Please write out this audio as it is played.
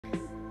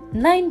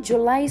9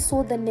 July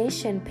saw the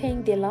nation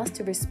paying their last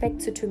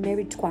respects to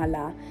Mary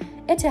Twala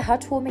at a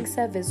heartwarming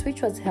service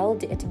which was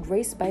held at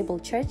Grace Bible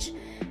Church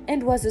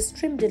and was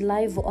streamed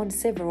live on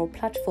several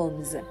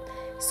platforms.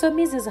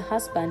 Somizi's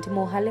husband,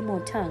 Mohale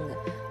Motang,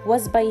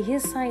 was by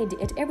his side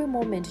at every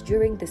moment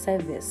during the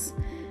service.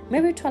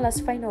 Mary Twala's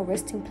final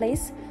resting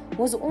place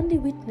was only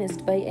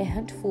witnessed by a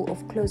handful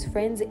of close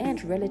friends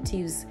and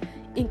relatives,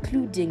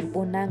 including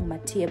Bonang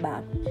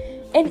Matieba.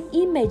 An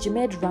image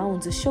made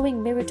rounds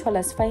showing Mary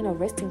Twala's final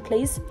resting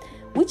place,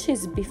 which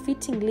is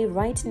befittingly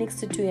right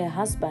next to her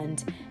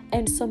husband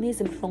and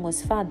Somizi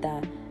Mhlongo's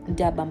father,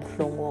 Ndaba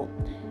Mhlongo.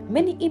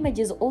 Many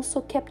images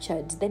also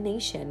captured the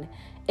nation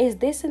as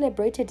they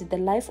celebrated the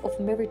life of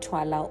Mary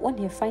Twala on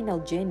her final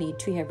journey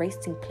to her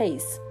resting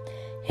place.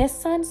 Her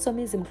son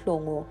Somizi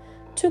Mhlongo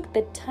took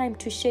the time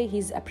to share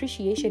his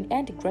appreciation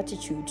and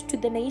gratitude to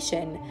the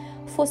nation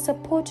for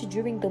support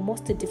during the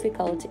most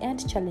difficult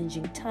and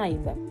challenging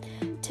time.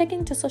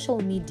 Taking to social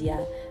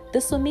media, the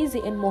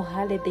Somizi and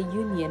Mohale, the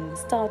union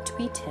star,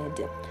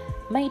 tweeted,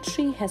 "My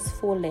tree has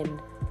fallen,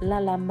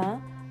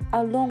 Lalama,"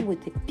 along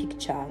with a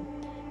picture.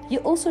 He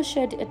also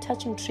shared a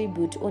touching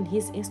tribute on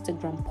his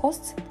Instagram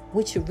post,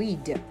 which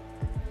read,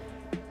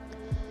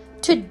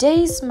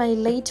 "Today's my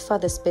late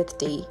father's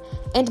birthday,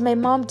 and my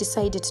mom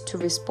decided to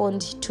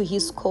respond to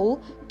his call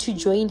to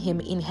join him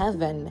in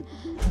heaven.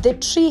 The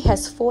tree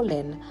has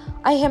fallen.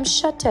 I am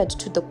shattered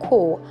to the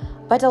core,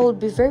 but I will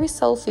be very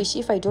selfish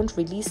if I don't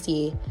release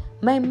her.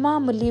 My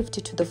mom lived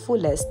to the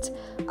fullest,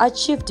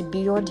 achieved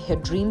beyond her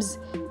dreams.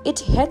 It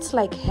hurts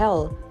like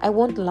hell, I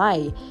won't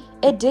lie.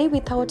 A day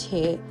without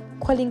her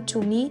calling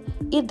to me,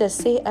 either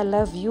say I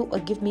love you or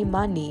give me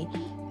money.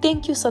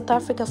 Thank you, South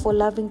Africa, for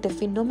loving the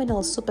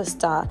phenomenal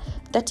superstar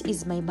that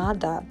is my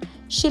mother.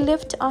 She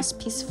left us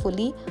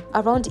peacefully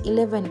around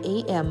 11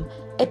 a.m.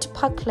 at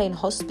Parkline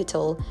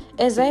Hospital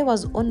as I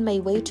was on my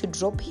way to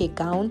drop her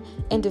gown,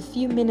 and a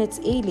few minutes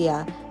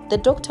earlier, the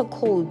doctor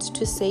called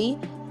to say,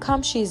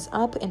 'Come, she's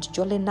up and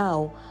jolly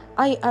now.'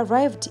 I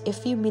arrived a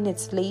few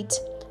minutes late,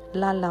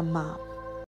 Lalama."